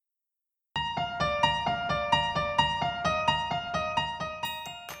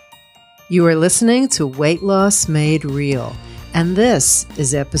You are listening to Weight Loss Made Real, and this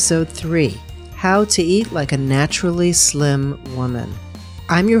is episode 3, How to Eat Like a Naturally Slim Woman.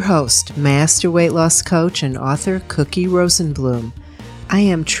 I'm your host, Master Weight Loss Coach and author Cookie Rosenblum. I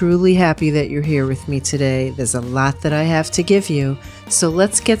am truly happy that you're here with me today. There's a lot that I have to give you, so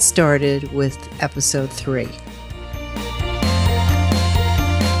let's get started with episode 3.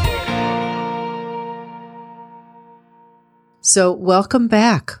 So welcome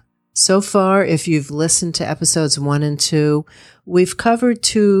back. So far, if you've listened to episodes 1 and 2, we've covered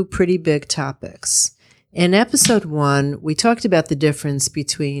 2 pretty big topics. In episode 1, we talked about the difference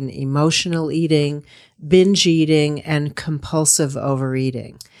between emotional eating, binge eating, and compulsive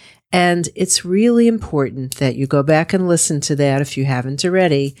overeating. And it's really important that you go back and listen to that if you haven't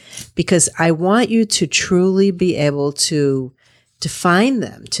already, because I want you to truly be able to define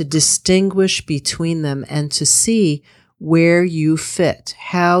them, to distinguish between them, and to see where you fit,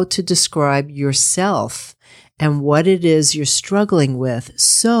 how to describe yourself and what it is you're struggling with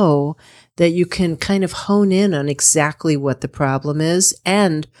so that you can kind of hone in on exactly what the problem is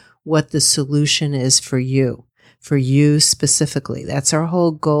and what the solution is for you specifically. That's our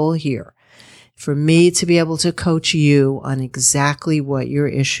whole goal here. For me to be able to coach you on exactly what your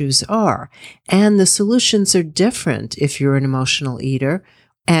issues are. And the solutions are different if you're an emotional eater,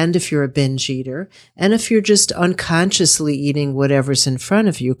 and if you're a binge eater, and if you're just unconsciously eating whatever's in front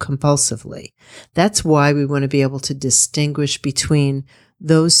of you compulsively. That's why we want to be able to distinguish between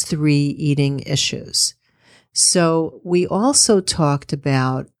those 3 eating issues. So we also talked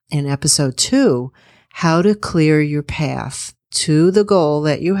about in episode 2 how to clear your path to the goal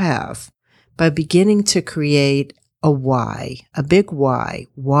that you have by beginning to create a why, a big why.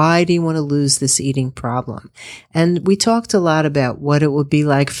 Why do you want to lose this eating problem? And we talked a lot about what it will be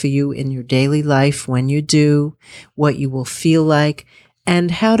like for you in your daily life when you do, what you will feel like,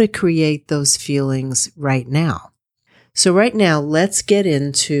 and how to create those feelings right now. So right now, let's get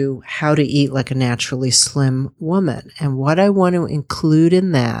into how to eat like a naturally slim woman. And what I want to include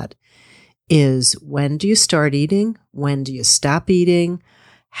in that is, when do you start eating? When do you stop eating?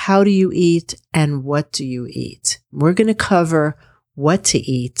 How do you eat, and what do you eat? We're going to cover what to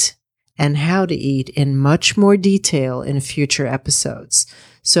eat and how to eat in much more detail in future episodes.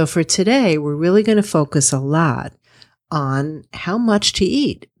 So for today, we're really going to focus a lot on how much to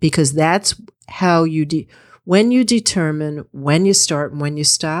eat, because that's how when you determine when you start and when you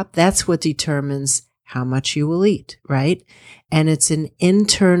stop, that's what determines how much you will eat, right? And it's an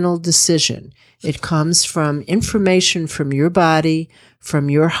internal decision. It comes from information from your body, from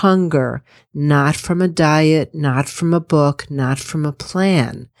your hunger, not from a diet, not from a book, not from a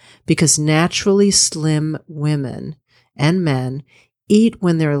plan. Because naturally slim women and men eat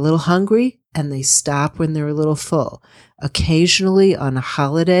when they're a little hungry and they stop when they're a little full. Occasionally on a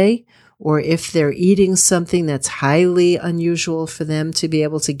holiday, or if they're eating something that's highly unusual for them to be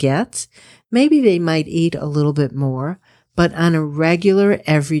able to get, maybe they might eat a little bit more. But on a regular,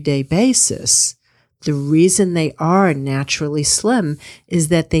 everyday basis, the reason they are naturally slim is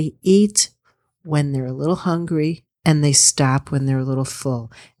that they eat when they're a little hungry and they stop when they're a little full.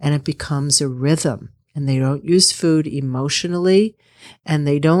 And it becomes a rhythm. And they don't use food emotionally, and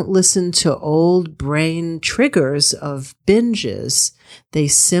they don't listen to old brain triggers of binges. They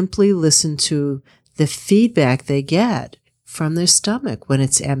simply listen to the feedback they get from their stomach when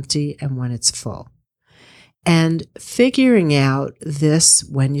it's empty and when it's full. And figuring out this,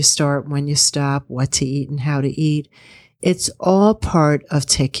 when you start, when you stop, what to eat and how to eat, it's all part of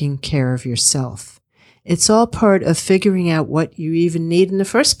taking care of yourself. It's all part of figuring out what you even need in the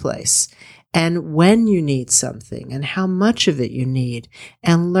first place, and when you need something, and how much of it you need,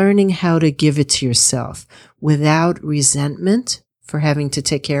 and learning how to give it to yourself without resentment for having to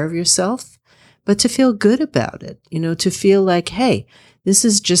take care of yourself, but to feel good about it, to feel like, hey, this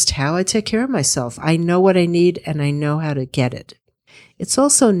is just how I take care of myself. I know what I need and I know how to get it. It's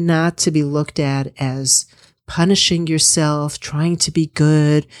also not to be looked at as punishing yourself, trying to be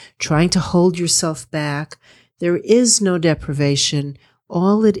good, trying to hold yourself back. There is no deprivation.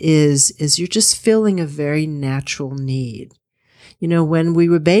 All it is you're just feeling a very natural need. When we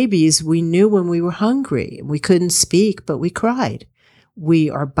were babies, we knew when we were hungry. We couldn't speak, but we cried.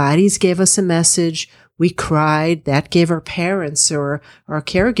 Our bodies gave us a message. We cried. That gave our parents or our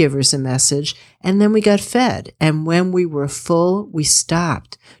caregivers a message. And then we got fed. And when we were full, we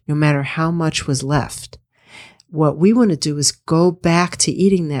stopped, no matter how much was left. What we want to do is go back to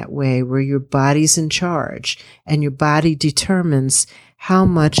eating that way, where your body's in charge and your body determines how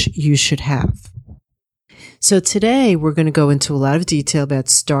much you should have. So today we're going to go into a lot of detail about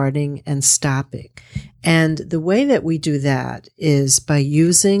starting and stopping. And the way that we do that is by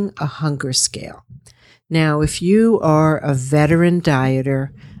using a hunger scale. Now, if you are a veteran dieter,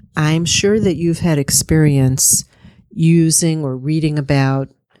 I'm sure that you've had experience using or reading about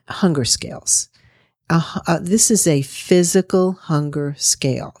hunger scales. This is a physical hunger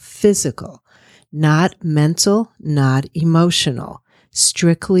scale. Physical, not mental, not emotional,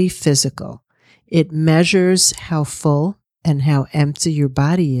 strictly physical. It measures how full and how empty your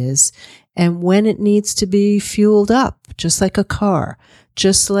body is and when it needs to be fueled up, just like a car,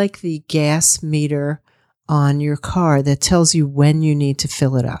 just like the gas meter on your car that tells you when you need to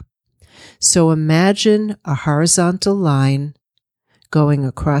fill it up. So imagine a horizontal line going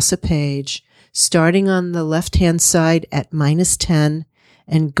across a page, starting on the left-hand side at -10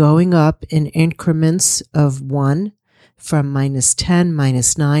 and going up in increments of 1 from -10,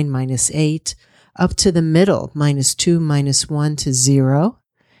 -9, -8, up to the middle, -2, -1 to 0.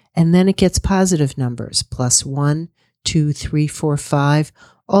 And then it gets positive numbers, +1, 2, 3, 4, 5,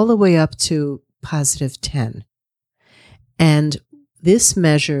 all the way up to +10. And this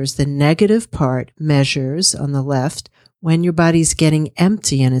measures, the negative part measures on the left when your body's getting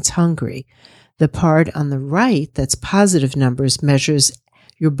empty and it's hungry. The part on the right that's positive numbers measures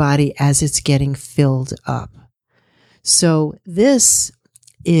your body as it's getting filled up. So this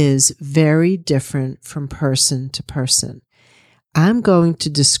is very different from person to person. I'm going to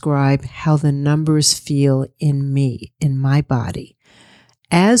describe how the numbers feel in me, in my body.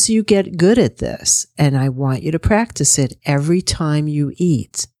 As you get good at this, and I want you to practice it every time you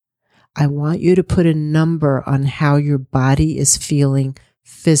eat, I want you to put a number on how your body is feeling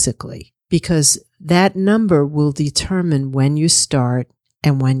physically, because that number will determine when you start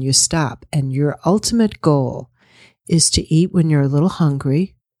and when you stop. And your ultimate goal is to eat when you're a little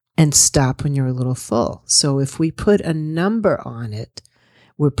hungry and stop when you're a little full. So if we put a number on it,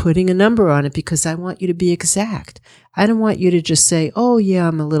 we're putting a number on it because I want you to be exact. I don't want you to just say, oh yeah,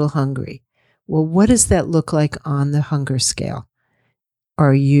 I'm a little hungry. Well, what does that look like on the hunger scale?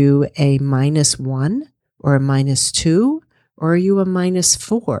 Are you a -1 or a -2 or are you a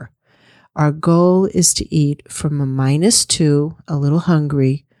 -4? Our goal is to eat from a -2, a little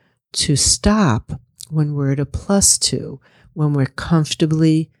hungry, to stop when we're at a +2, when we're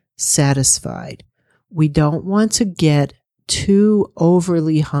comfortably satisfied. We don't want to get too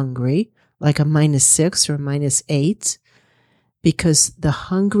overly hungry, like a -6 or a -8, because the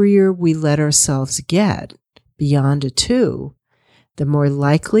hungrier we let ourselves get beyond a 2, the more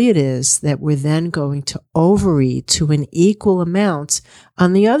likely it is that we're then going to overeat to an equal amount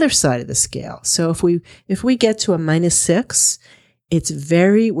on the other side of the scale. So if we get to a -6,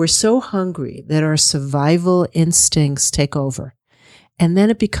 we're so hungry that our survival instincts take over. And then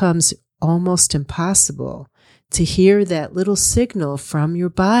it becomes almost impossible to hear that little signal from your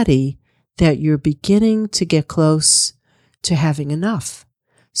body that you're beginning to get close to having enough.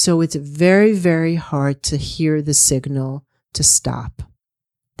 So it's very, very hard to hear the signal to stop.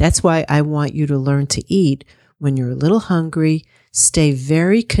 That's why I want you to learn to eat when you're a little hungry. Stay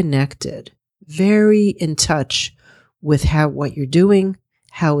very connected, very in touch with what you're doing,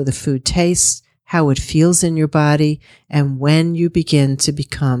 how the food tastes, how it feels in your body, and when you begin to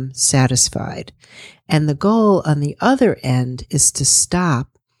become satisfied. And the goal on the other end is to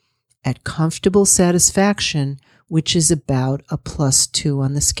stop at comfortable satisfaction, which is about a +2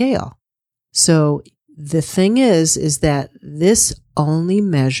 on the scale. So the thing is that this only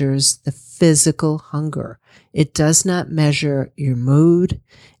measures the physical hunger. It does not measure your mood.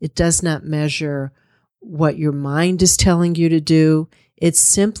 It does not measure what your mind is telling you to do. It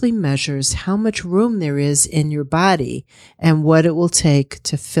simply measures how much room there is in your body and what it will take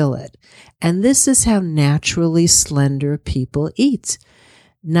to fill it. And this is how naturally slender people eat,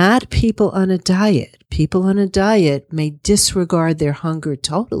 not people on a diet. People on a diet may disregard their hunger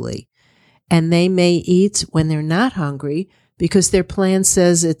totally, and they may eat when they're not hungry because their plan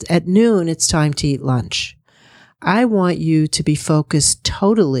says at noon it's time to eat lunch. I want you to be focused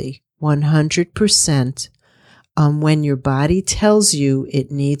totally 100% on when your body tells you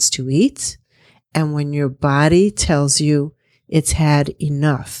it needs to eat and when your body tells you it's had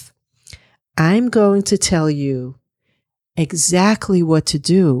enough. I'm going to tell you exactly what to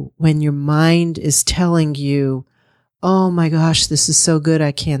do when your mind is telling you, oh my gosh, this is so good,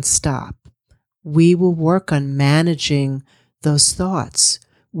 I can't stop. We will work on managing those thoughts.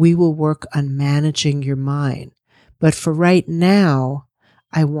 We will work on managing your mind. But for right now,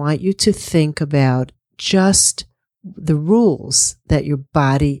 I want you to think about just the rules that your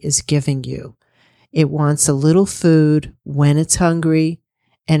body is giving you. It wants a little food when it's hungry,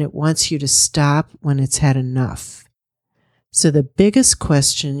 and it wants you to stop when it's had enough. So the biggest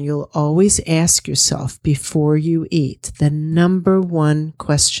question you'll always ask yourself before you eat, the number one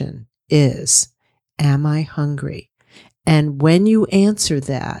question is, am I hungry? And when you answer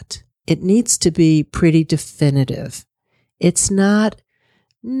that, it needs to be pretty definitive. It's not,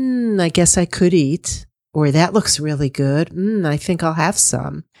 I guess I could eat, or that looks really good. I think I'll have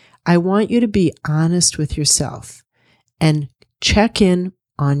some. I want you to be honest with yourself and check in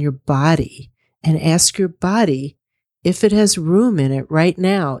on your body and ask your body if it has room in it right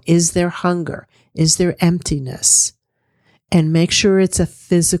now. Is there hunger? Is there emptiness? And make sure it's a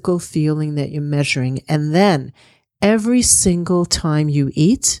physical feeling that you're measuring. And then every single time you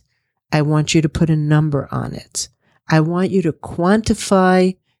eat, I want you to put a number on it. I want you to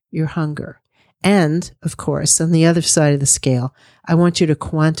quantify your hunger. And, of course, on the other side of the scale, I want you to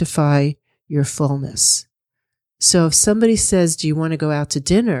quantify your fullness. So if somebody says, do you want to go out to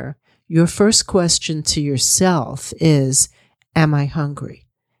dinner? Your first question to yourself is, am I hungry?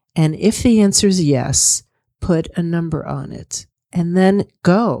 And if the answer is yes, put a number on it. And then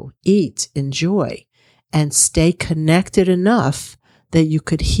go, eat, enjoy, and stay connected enough that you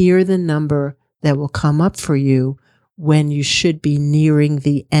could hear the number that will come up for you when you should be nearing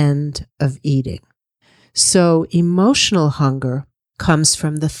the end of eating. So emotional hunger comes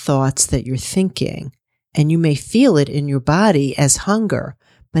from the thoughts that you're thinking, and you may feel it in your body as hunger,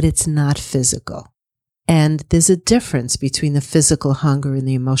 but it's not physical. And there's a difference between the physical hunger and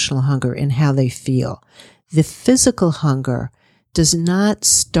the emotional hunger in how they feel. The physical hunger does not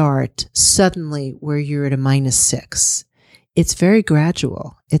start suddenly where you're at a -6. It's very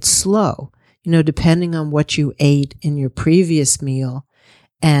gradual. It's slow. Depending on what you ate in your previous meal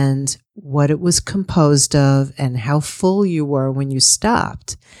and what it was composed of and how full you were when you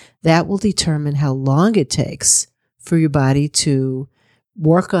stopped, that will determine how long it takes for your body to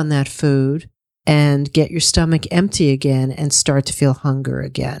work on that food and get your stomach empty again and start to feel hunger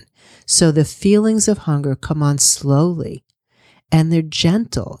again. So the feelings of hunger come on slowly, and they're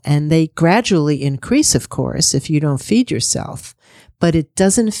gentle, and they gradually increase, of course, if you don't feed yourself. But it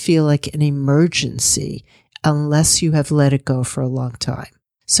doesn't feel like an emergency unless you have let it go for a long time.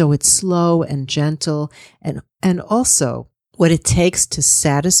 So it's slow and gentle. And also, what it takes to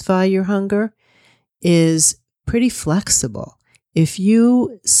satisfy your hunger is pretty flexible. If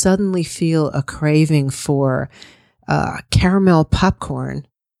you suddenly feel a craving for caramel popcorn,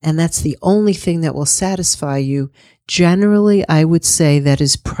 and that's the only thing that will satisfy you, generally, I would say that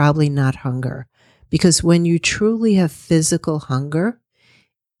is probably not hunger. Because when you truly have physical hunger,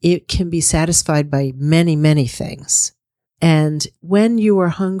 it can be satisfied by many, many things. And when you are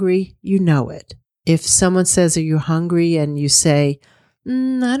hungry, you know it. If someone says, are you hungry? And you say,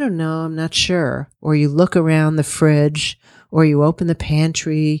 I don't know, I'm not sure. Or you look around the fridge, or you open the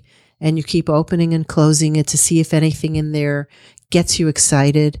pantry, and you keep opening and closing it to see if anything in there gets you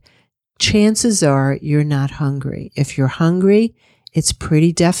excited, chances are you're not hungry. If you're hungry, it's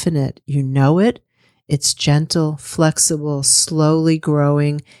pretty definite. You know it. It's gentle, flexible, slowly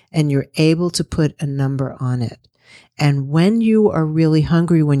growing, and you're able to put a number on it. And when you are really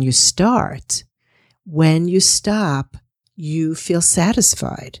hungry, when you start, when you stop, you feel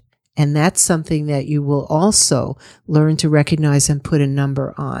satisfied. And that's something that you will also learn to recognize and put a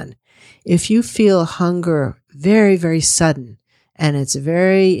number on. If you feel hunger very, very sudden, and it's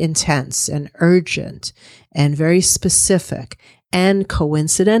very intense and urgent and very specific, and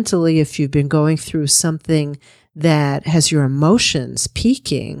coincidentally, if you've been going through something that has your emotions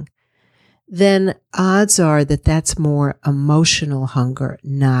peaking, then odds are that that's more emotional hunger,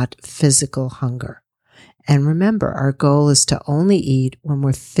 not physical hunger. And remember, our goal is to only eat when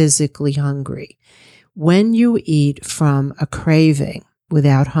we're physically hungry. When you eat from a craving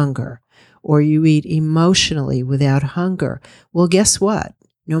without hunger, or you eat emotionally without hunger, well, guess what?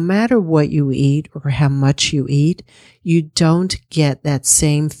 No matter what you eat or how much you eat, you don't get that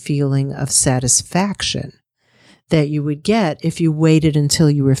same feeling of satisfaction that you would get if you waited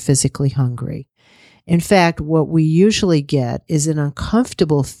until you were physically hungry. In fact, what we usually get is an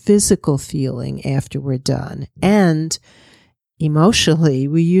uncomfortable physical feeling after we're done. And emotionally,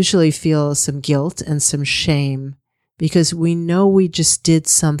 we usually feel some guilt and some shame because we know we just did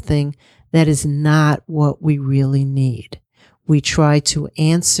something that is not what we really need. We try to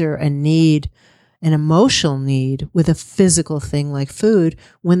answer a need, an emotional need, with a physical thing like food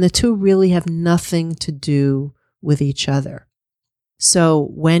when the two really have nothing to do with each other. So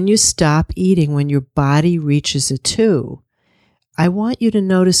when you stop eating, when your body reaches a 2, I want you to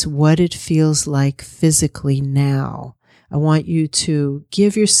notice what it feels like physically now. I want you to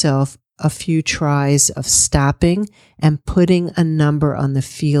give yourself a few tries of stopping and putting a number on the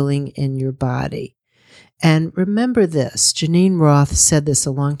feeling in your body. And remember this, Janine Roth said this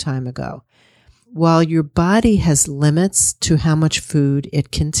a long time ago. While your body has limits to how much food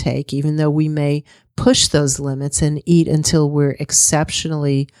it can take, even though we may push those limits and eat until we're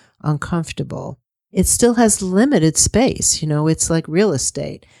exceptionally uncomfortable, it still has limited space. It's like real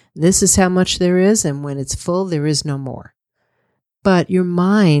estate. This is how much there is, and when it's full, there is no more. But your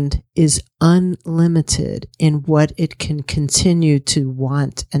mind is unlimited in what it can continue to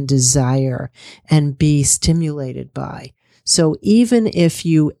want and desire and be stimulated by. So even if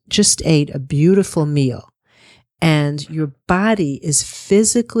you just ate a beautiful meal and your body is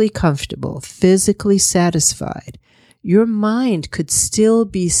physically comfortable, physically satisfied, your mind could still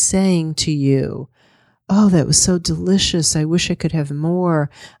be saying to you, oh, that was so delicious. I wish I could have more.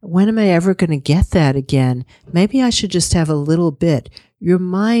 When am I ever going to get that again? Maybe I should just have a little bit. Your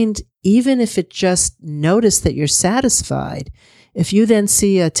mind, even if it just noticed that you're satisfied, if you then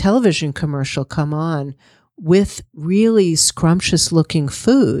see a television commercial come on with really scrumptious looking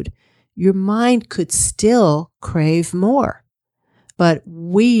food, your mind could still crave more. But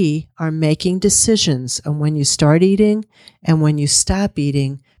we are making decisions on when you start eating and when you stop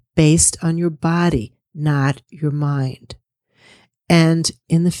eating based on your body, not your mind. And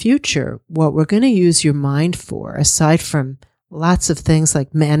in the future, what we're going to use your mind for, aside from lots of things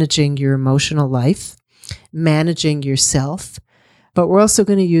like managing your emotional life, managing yourself, but we're also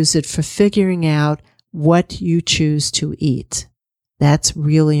going to use it for figuring out what you choose to eat. That's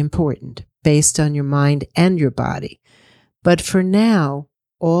really important, based on your mind and your body. But for now,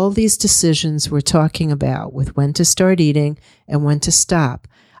 all these decisions we're talking about with when to start eating and when to stop,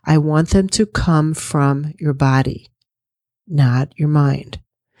 I want them to come from your body, not your mind.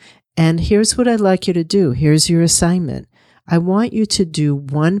 And here's what I'd like you to do. Here's your assignment. I want you to do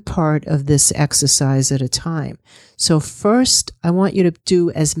one part of this exercise at a time. So first, I want you to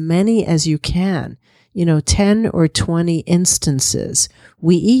do as many as you can, 10 or 20 instances.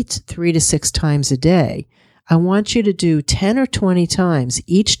 We eat 3 to 6 times a day. I want you to do 10 or 20 times.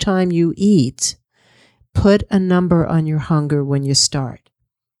 Each time you eat, put a number on your hunger when you start.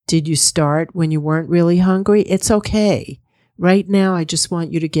 Did you start when you weren't really hungry? It's okay. Right now, I just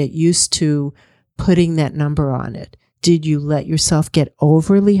want you to get used to putting that number on it. Did you let yourself get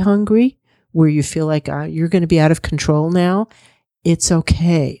overly hungry where you feel like you're going to be out of control now? It's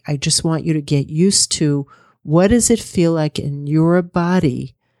okay. I just want you to get used to what does it feel like in your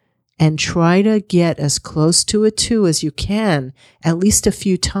body and try to get as close to a 2 as you can, at least a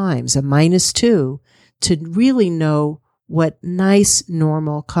few times, a -2, to really know what nice,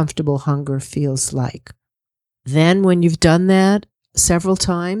 normal, comfortable hunger feels like. Then when you've done that several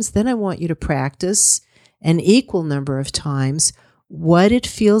times, then I want you to practice an equal number of times what it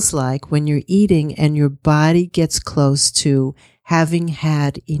feels like when you're eating and your body gets close to having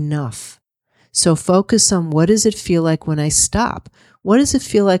had enough. So focus on what does it feel like when I stop? What does it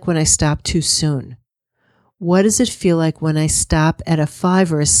feel like when I stop too soon? What does it feel like when I stop at a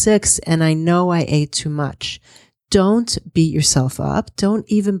 5 or a 6 and I know I ate too much? Don't beat yourself up. Don't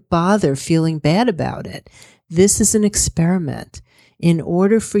even bother feeling bad about it. This is an experiment. In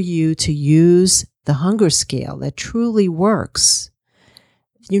order for you to use the hunger scale that truly works,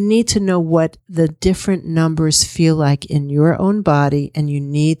 you need to know what the different numbers feel like in your own body, and you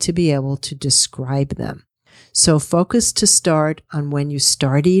need to be able to describe them. So focus to start on when you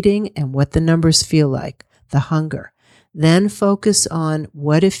start eating and what the numbers feel like, the hunger. Then focus on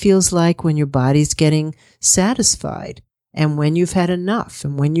what it feels like when your body's getting satisfied and when you've had enough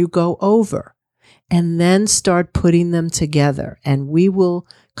and when you go over. And then start putting them together. And we will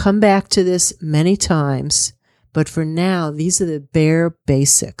come back to this many times. But for now, these are the bare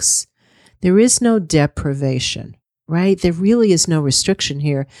basics. There is no deprivation, right? There really is no restriction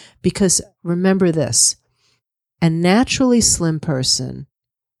here because remember this, a naturally slim person,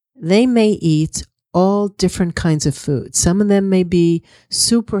 they may eat all different kinds of food. Some of them may be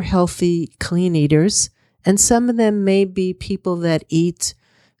super healthy, clean eaters, and some of them may be people that eat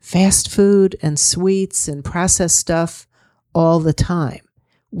fast food and sweets and processed stuff all the time.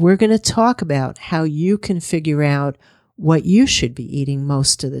 We're going to talk about how you can figure out what you should be eating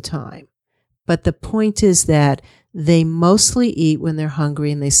most of the time. But the point is that they mostly eat when they're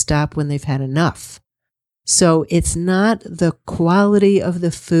hungry and they stop when they've had enough. So it's not the quality of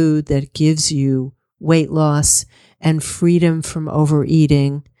the food that gives you weight loss and freedom from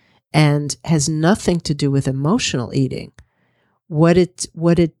overeating and has nothing to do with emotional eating. What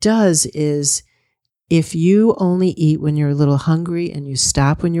it does is if you only eat when you're a little hungry and you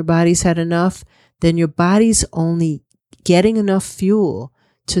stop when your body's had enough, then your body's only getting enough fuel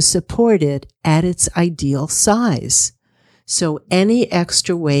to support it at its ideal size. So any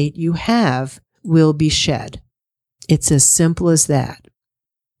extra weight you have will be shed. It's as simple as that.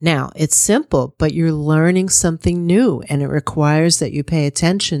 Now, it's simple, but you're learning something new, and it requires that you pay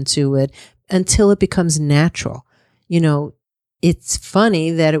attention to it until it becomes natural. It's funny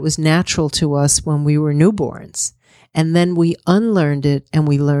that it was natural to us when we were newborns, and then we unlearned it and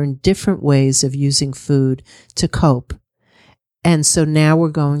we learned different ways of using food to cope. And so now we're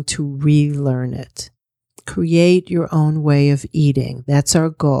going to relearn it. Create your own way of eating. That's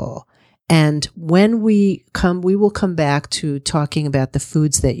our goal. And when we will come back to talking about the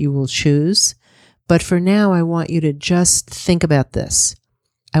foods that you will choose. But for now, I want you to just think about this.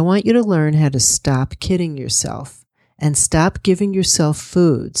 I want you to learn how to stop kidding yourself and stop giving yourself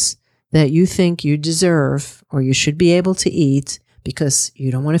foods that you think you deserve or you should be able to eat because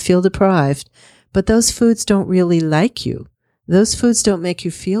you don't want to feel deprived. But those foods don't really like you. Those foods don't make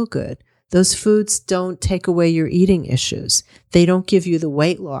you feel good. Those foods don't take away your eating issues. They don't give you the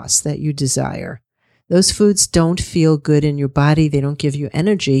weight loss that you desire. Those foods don't feel good in your body. They don't give you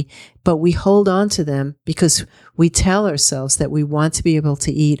energy, but we hold on to them because we tell ourselves that we want to be able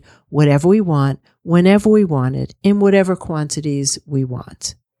to eat whatever we want, whenever we want it, in whatever quantities we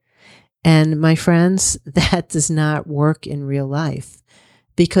want. And my friends, that does not work in real life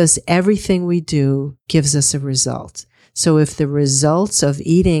because everything we do gives us a result. So if the results of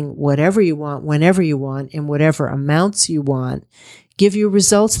eating whatever you want, whenever you want, in whatever amounts you want, give you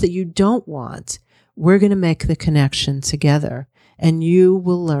results that you don't want, we're going to make the connection together. And you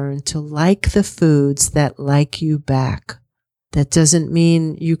will learn to like the foods that like you back. That doesn't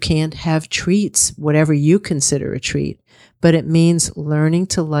mean you can't have treats, whatever you consider a treat, but it means learning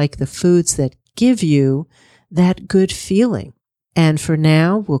to like the foods that give you that good feeling. And for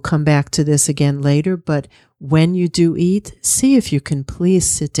now, we'll come back to this again later, but when you do eat, see if you can please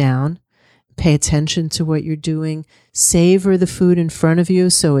sit down, pay attention to what you're doing, savor the food in front of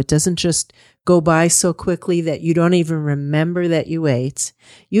you so it doesn't just go by so quickly that you don't even remember that you ate.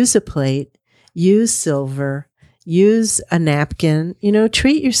 Use a plate, use silver, use a napkin,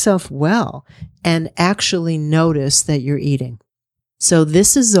 treat yourself well and actually notice that you're eating. So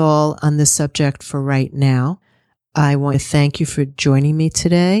this is all on the subject for right now. I want to thank you for joining me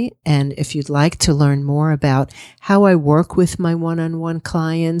today. And if you'd like to learn more about how I work with my one-on-one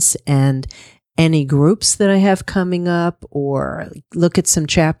clients and any groups that I have coming up or look at some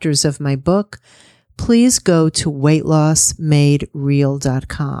chapters of my book, please go to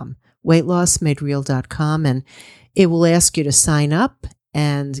weightlossmadereal.com, weightlossmadereal.com, and it will ask you to sign up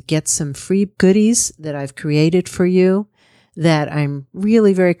and get some free goodies that I've created for you that I'm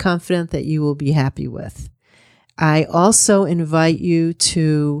really very confident that you will be happy with. I also invite you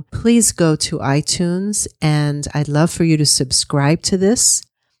to please go to iTunes, and I'd love for you to subscribe to this.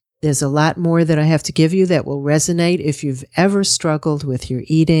 There's a lot more that I have to give you that will resonate if you've ever struggled with your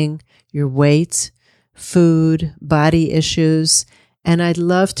eating, your weight, food, body issues, and I'd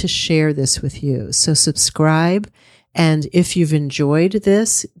love to share this with you. So subscribe, and if you've enjoyed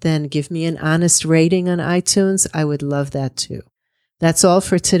this, then give me an honest rating on iTunes. I would love that too. That's all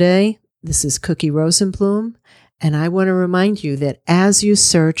for today. This is Cookie Rosenblum. And I want to remind you that as you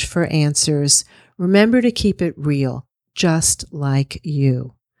search for answers, remember to keep it real, just like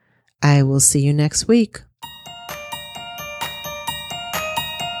you. I will see you next week.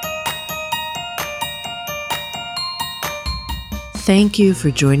 Thank you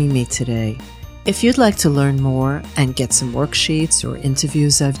for joining me today. If you'd like to learn more and get some worksheets or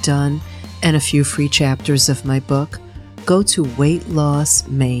interviews I've done and a few free chapters of my book, go to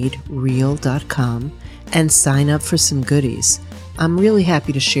weightlossmadereal.com and sign up for some goodies. I'm really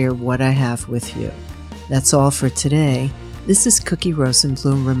happy to share what I have with you. That's all for today. This is Cookie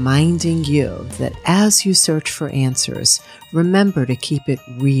Rosenblum reminding you that as you search for answers, remember to keep it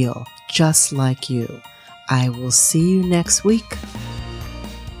real, just like you. I will see you next week.